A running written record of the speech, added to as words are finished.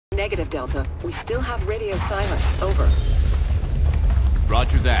Negative, Delta. We still have radio silence. Over.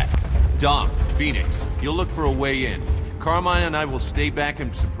 Roger that. Dom, Phoenix, you'll look for a way in. Carmine and I will stay back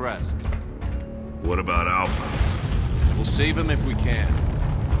and suppressed. What about Alpha? We'll save him if we can.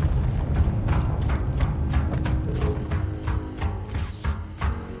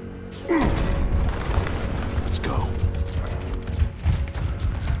 Let's go.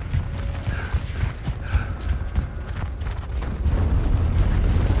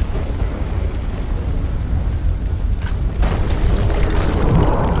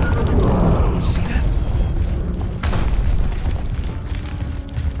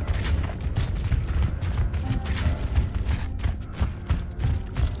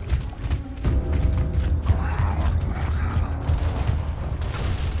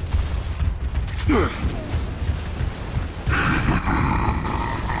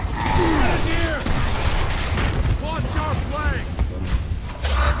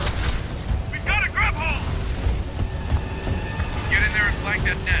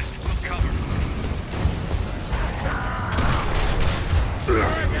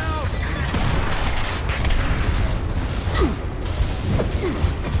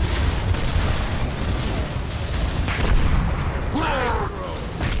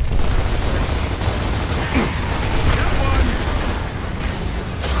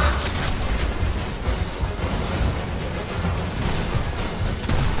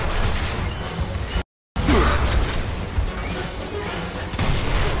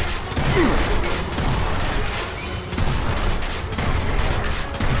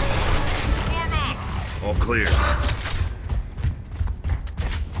 All clear.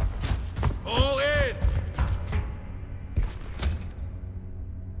 All in!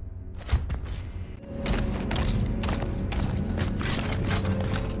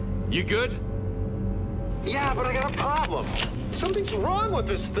 You good? Yeah, but I got a problem. Something's wrong with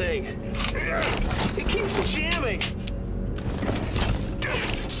this thing. It keeps jamming.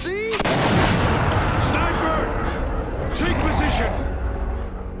 See? Sniper! Take position!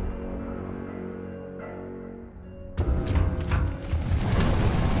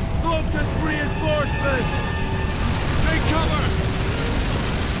 Locust reinforcements! Take cover!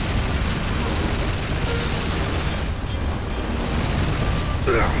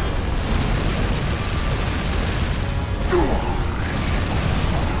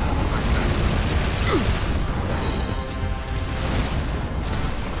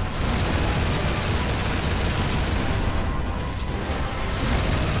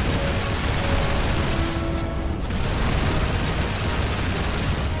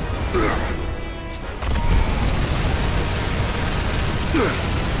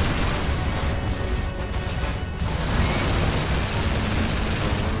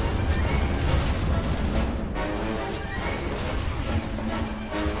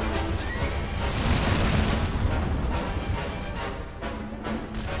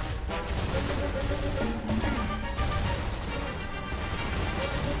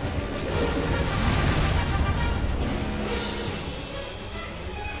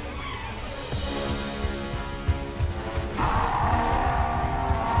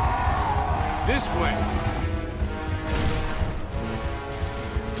 This way!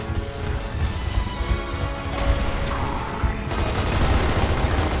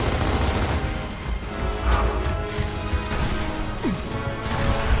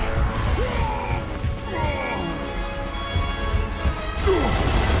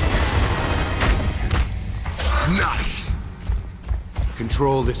 Nice!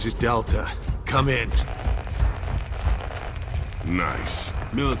 Control, this is Delta. Come in. Nice.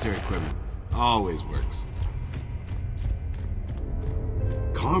 Military equipment. Always works.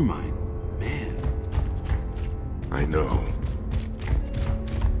 Carmine, man. I know.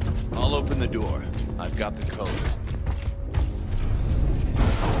 I'll open the door. I've got the code.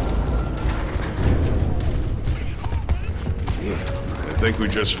 I think we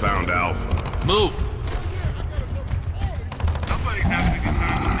just found Alpha. Move! Somebody's having a good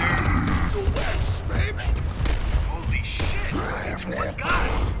time up there. The West, baby! Holy shit! It's one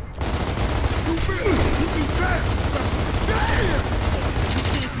guy!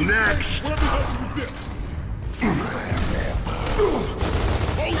 Next!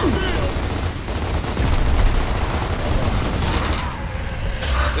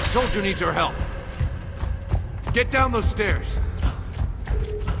 The soldier needs our help. Get down those stairs.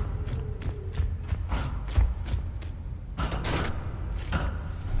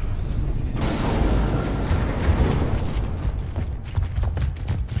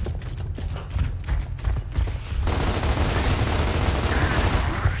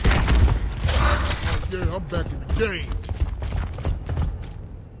 Yeah, I'm back in the game.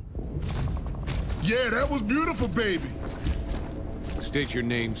 Yeah, that was beautiful, baby. State your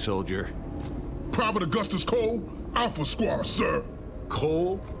name, soldier. Private Augustus Cole, Alpha Squad, sir.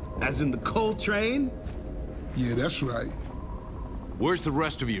 Coal? As in the coal train? Yeah, that's right. Where's the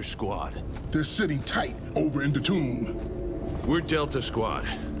rest of your squad? They're sitting tight over in the tomb. We're Delta Squad.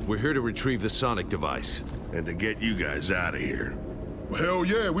 We're here to retrieve the sonic device. And to get you guys out of here. Well, hell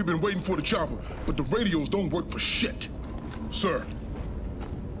yeah, we've been waiting for the chopper, but the radios don't work for shit. Sir,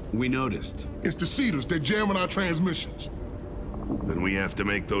 We noticed. it's the Cedars. They're jamming our transmissions. Then we have to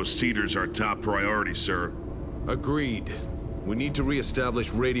make those Cedars our top priority, sir. Agreed. We need to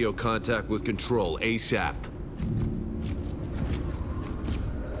re-establish radio contact with Control ASAP.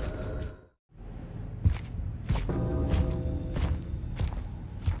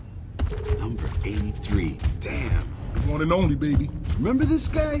 Number 83. Damn. The one and only, baby. Remember this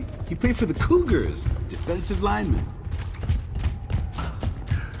guy? He played for the Cougars. Defensive lineman.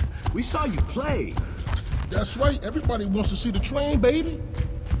 We saw you play. That's right. Everybody wants to see the train, baby.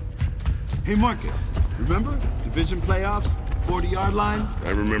 Hey, Marcus. Remember? Division playoffs? 40-yard line?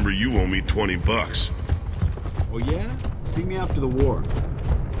 I remember you owe me 20 bucks. Oh, yeah? See me after the war.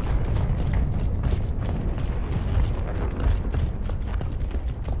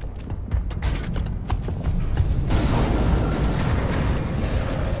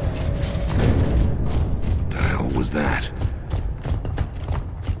 The hell was that?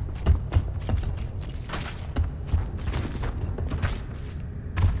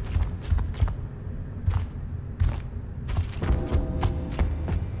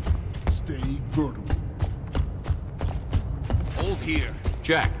 Stay vertical. Hold here.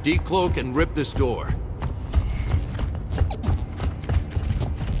 Jack, decloak and rip this door.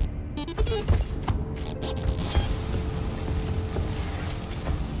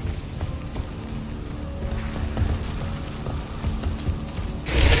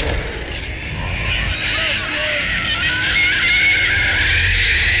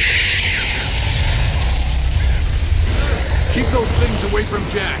 Keep those things away from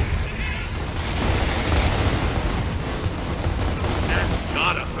Jack. That's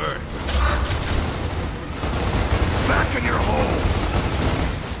gotta hurt. Back in your hole!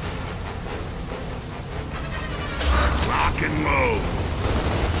 Lock and load!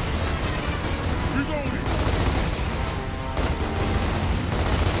 Reloading.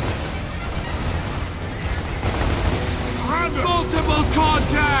 Multiple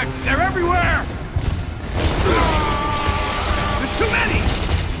contacts! They're everywhere! There's too many!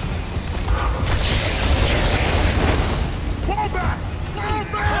 Fall back! Fall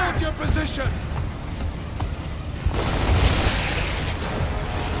back! Hold your position!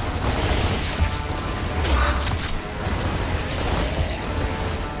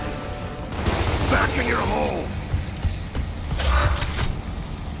 Back in your hole!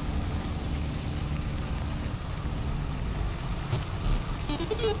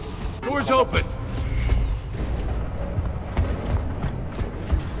 Door's open.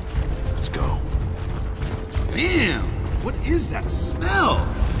 Let's go. Damn! What is that smell?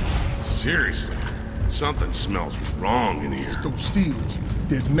 Seriously, something smells wrong in here. Those Steelers,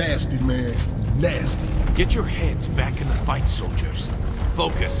 they're nasty, man. Nasty. Get your heads back in the fight, soldiers.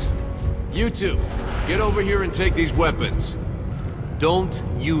 Focus. You two, get over here and take these weapons. Don't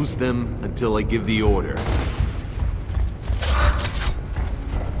use them until I give the order.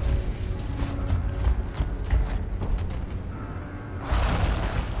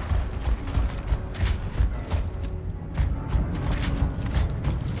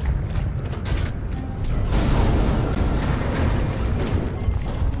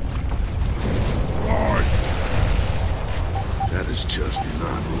 That is just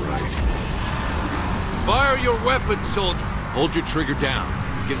not right. Fire your weapons, soldier. Hold your trigger down.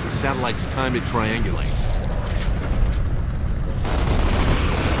 It gives the satellites time to triangulate.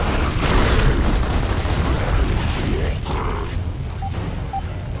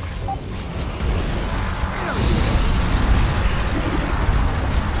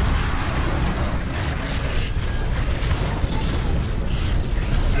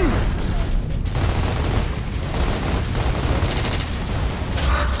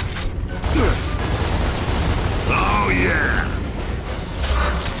 Oh, yeah!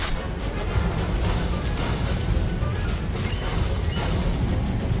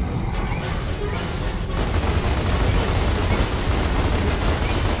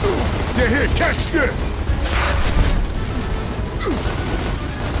 Yeah, here, catch this!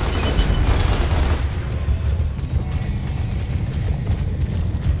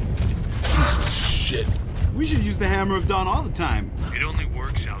 Piece of shit. We should use the Hammer of Dawn all the time. It only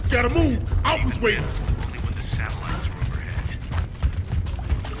works out. Gotta move! Alpha's waiting! Only when the satellites are overhead.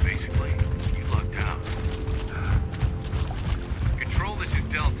 So basically, you lucked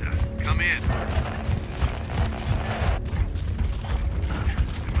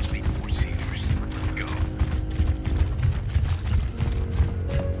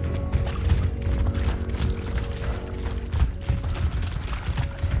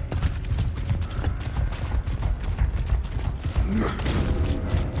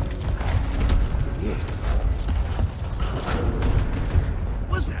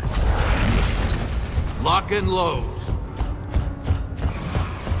Lock and load.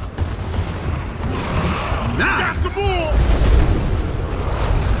 Nice! That's the ball!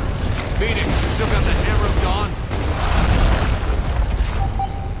 Phoenix, you still got the Hammer of Dawn?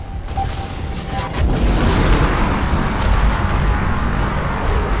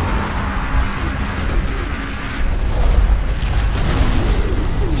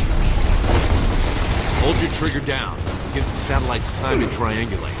 Hold your trigger down. Against the satellite's time to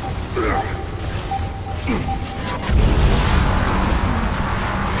triangulate.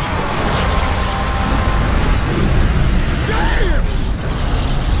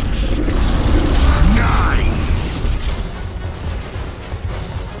 Nice!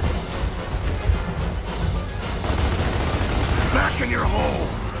 Back in your hole!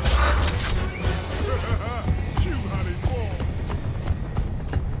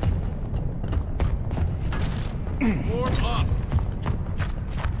 Warm up.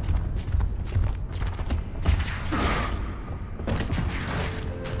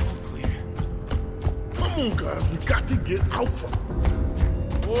 Clear. Come on, guys. We got to get Alpha.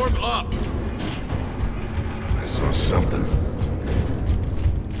 Warm up. I saw something.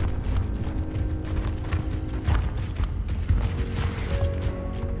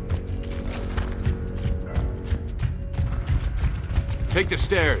 Take the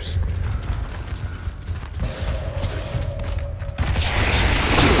stairs.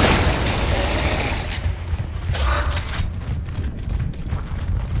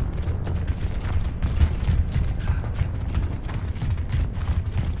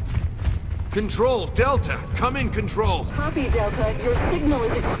 Control, Delta! Come in, Control! Copy, Delta. Your signal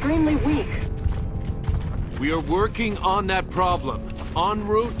is extremely weak. We are working on that problem. En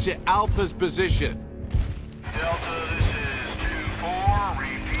route to Alpha's position. Delta, this is 2-4.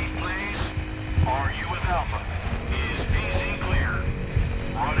 Repeat, please. Are you with Alpha? Is BZ clear?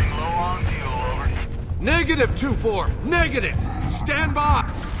 Running low on fuel, over. Negative 2-4! Negative! Stand by!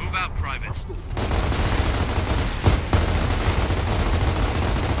 Move out, Private.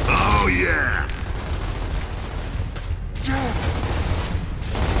 Oh, yeah!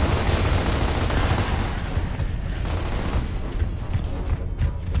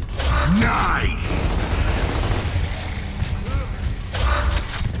 Nice!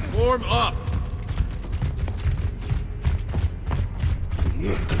 Warm up!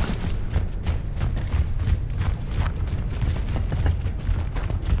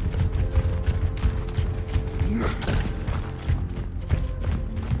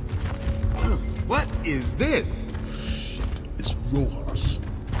 What is this? It's Rojas.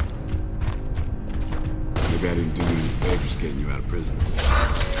 Maybe I didn't do you any favors getting you out of prison.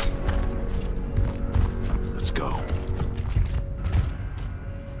 Let's go.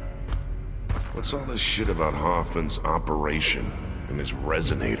 What's all this shit about Hoffman's operation and his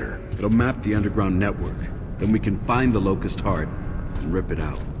resonator? It'll map the underground network. Then we can find the Locust Heart and rip it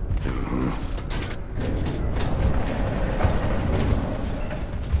out.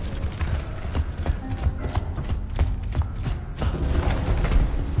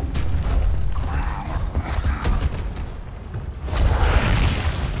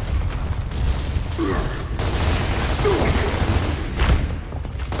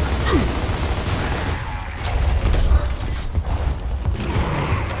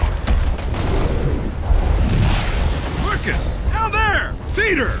 Marcus! Down there!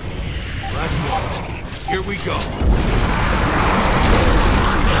 Cedar! Last one. Here we go.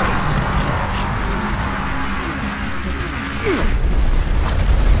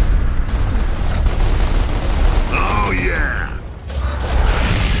 Oh, yeah!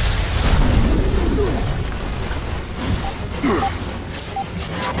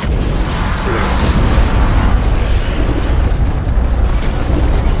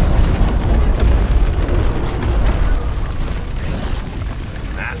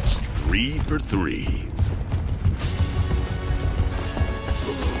 That's 3 for 3.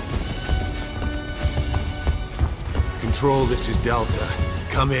 Control, this is Delta.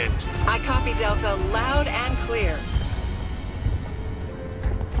 Come in. I copy, Delta, loud and clear.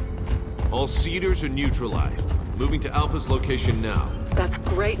 All Cedars are neutralized. Moving to Alpha's location now. That's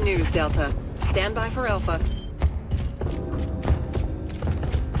great news, Delta. Stand by for Alpha.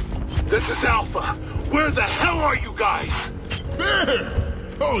 This is Alpha. Where the hell are you guys? Man!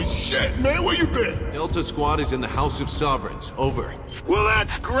 Oh, shit, man. Where you been? Delta Squad is in the House of Sovereigns. Over. Well,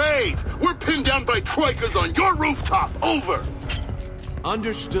 that's great. We're pinned down by Troikas on your rooftop. Over.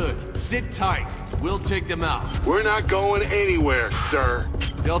 Understood. Sit tight. We'll take them out. We're not going anywhere, sir.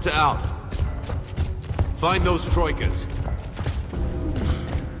 Delta out. Find those Troikas.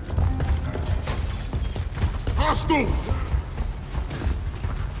 Hostiles!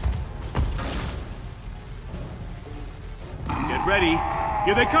 ready.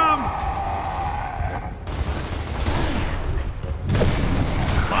 Here they come!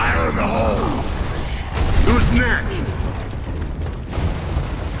 Fire in the hole! Who's next?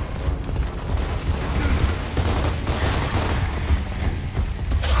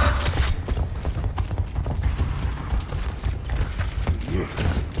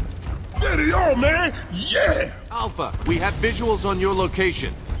 There they are, man! Yeah! Alpha, we have visuals on your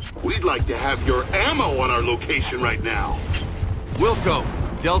location. We'd like to have your ammo on our location right now. Wilco,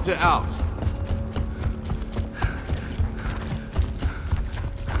 Delta out.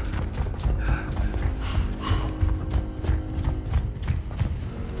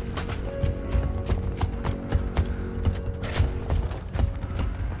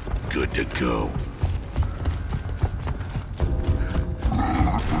 Good to go.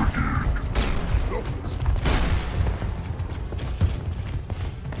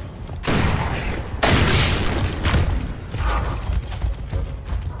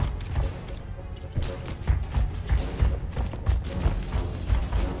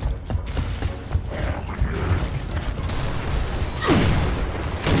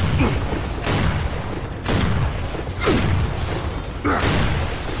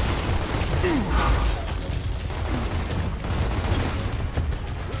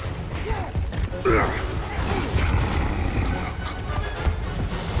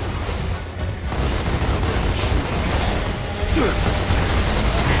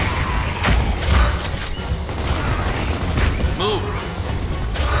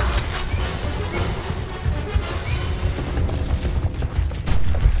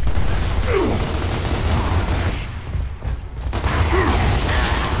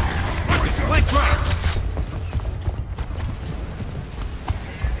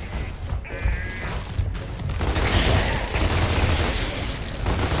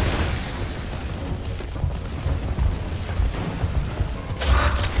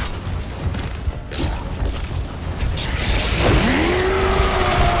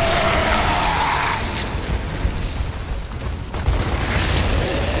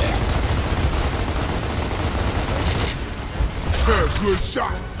 Good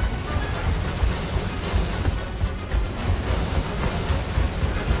shot.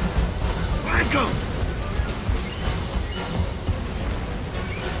 Flank 'em!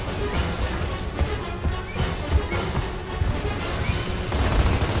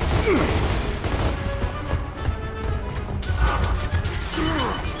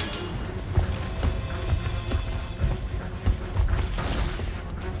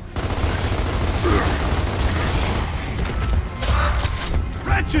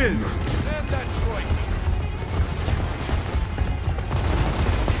 Wretches! And that's right.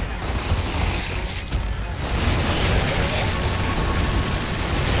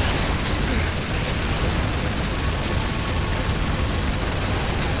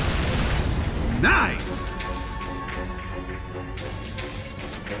 Nice!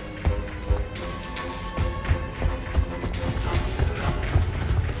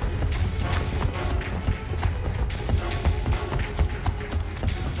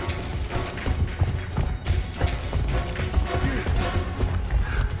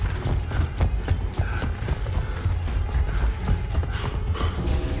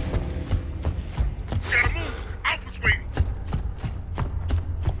 Gotta move! Alpha's waiting!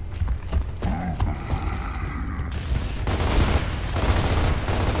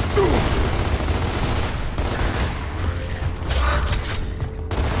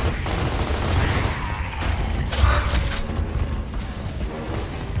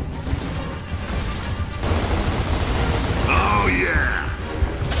 Oh, yeah!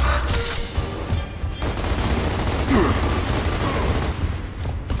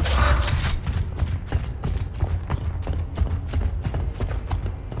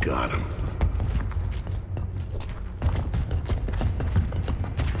 Got him.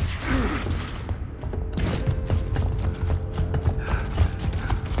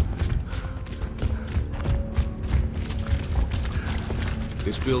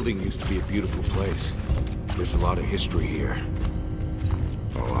 This building used to be a beautiful place. There's a lot of history here.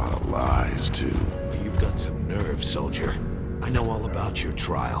 A lot of lies, too. You've got some nerve, soldier. I know all about your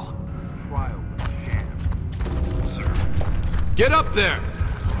trial. Trial was a sham. Sir. Get up there!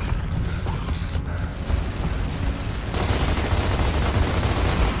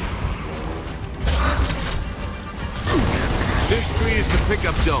 This street is the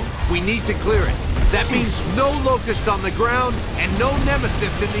pickup zone. We need to clear it. That means no Locust on the ground and no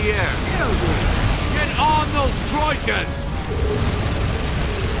Nemesis in the air. Get on those troikas!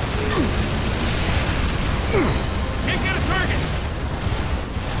 Can't get a target!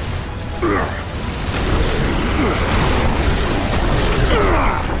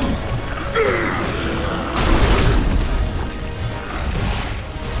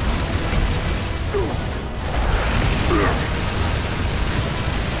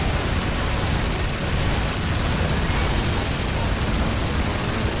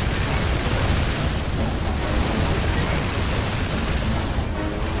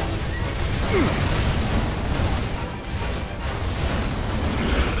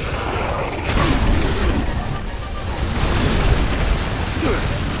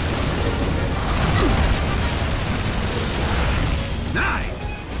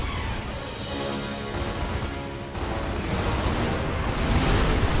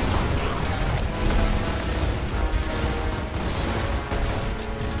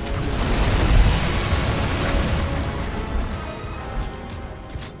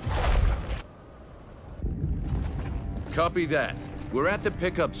 Copy that. We're at the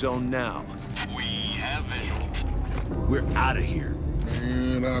pickup zone now. We have visual. We're out of here.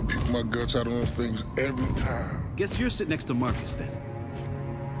 Man, I pick my guts out on those things every time. Guess you're sitting next to Marcus then.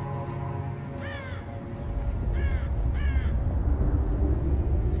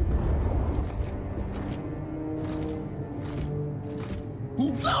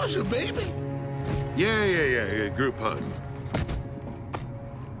 Who loves you, baby? Yeah. Group hug.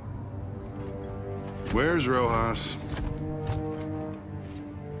 Where's Rojas?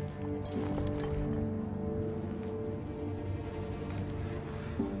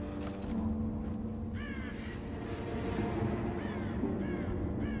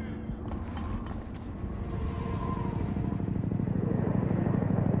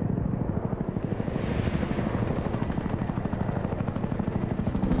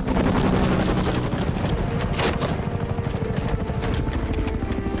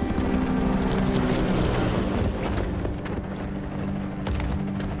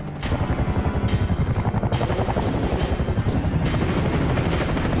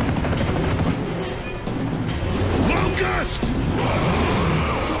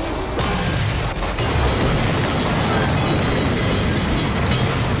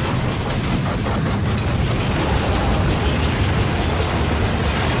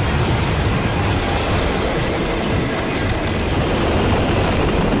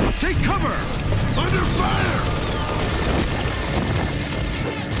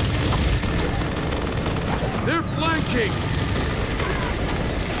 They're flanking!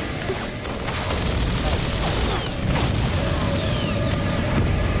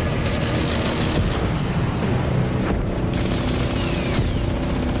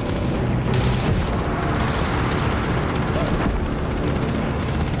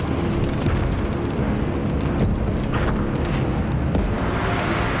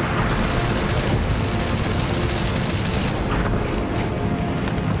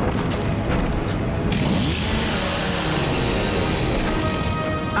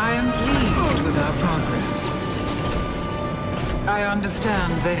 I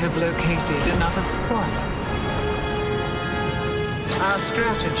understand they have located another squad. Our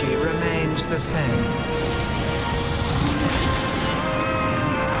strategy remains the same.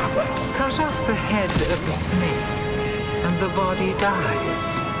 Cut off the head of the snake, and the body dies.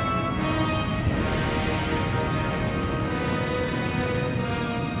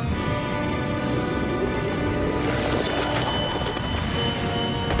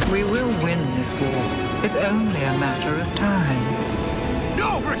 We will win this war. It's only a matter of time.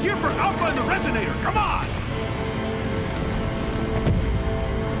 No, we're here for Alpha and the Resonator. Come on!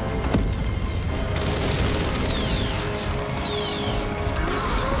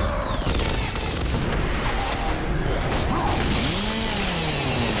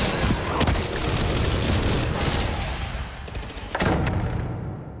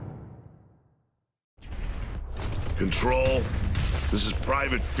 Control, this is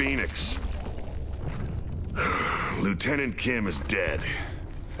Private Phoenix. Lieutenant Kim is dead.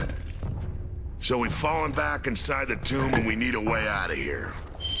 So we've fallen back inside the tomb and we need a way out of here.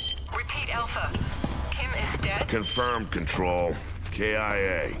 Repeat, Alpha. Kim is dead? Confirmed, Control.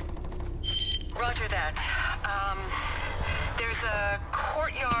 KIA. Roger that. There's a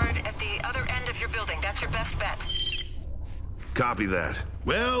courtyard at the other end of your building. That's your best bet. Copy that.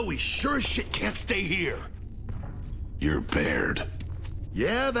 Well, we sure as shit can't stay here. You're Baird.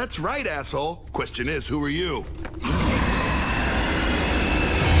 Yeah, that's right, asshole. Question is, who are you?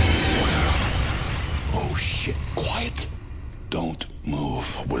 Oh, shit. Quiet. Don't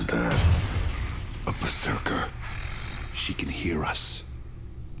move. What was that? A berserker. She can hear us.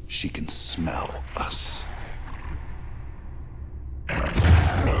 She can smell us.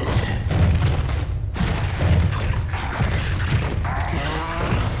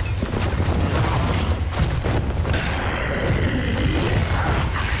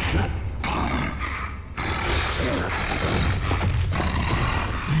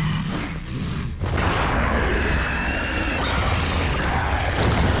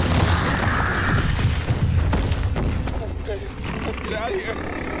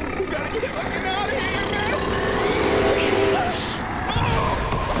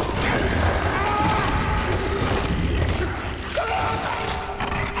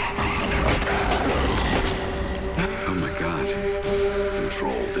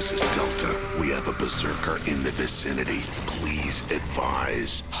 Berserker in the vicinity. Please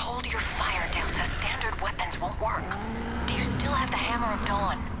advise. Hold your fire, Delta. Standard weapons won't work. Do you still have the Hammer of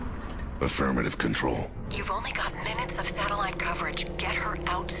Dawn? Affirmative, Control. You've only got minutes of satellite coverage. Get her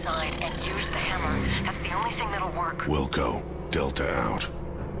outside and use the hammer. That's the only thing that'll work. Wilco, Delta out.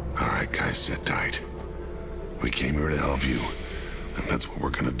 All right, guys, sit tight. We came here to help you, and that's what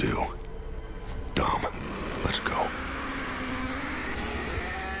we're gonna do. Dom, let's go.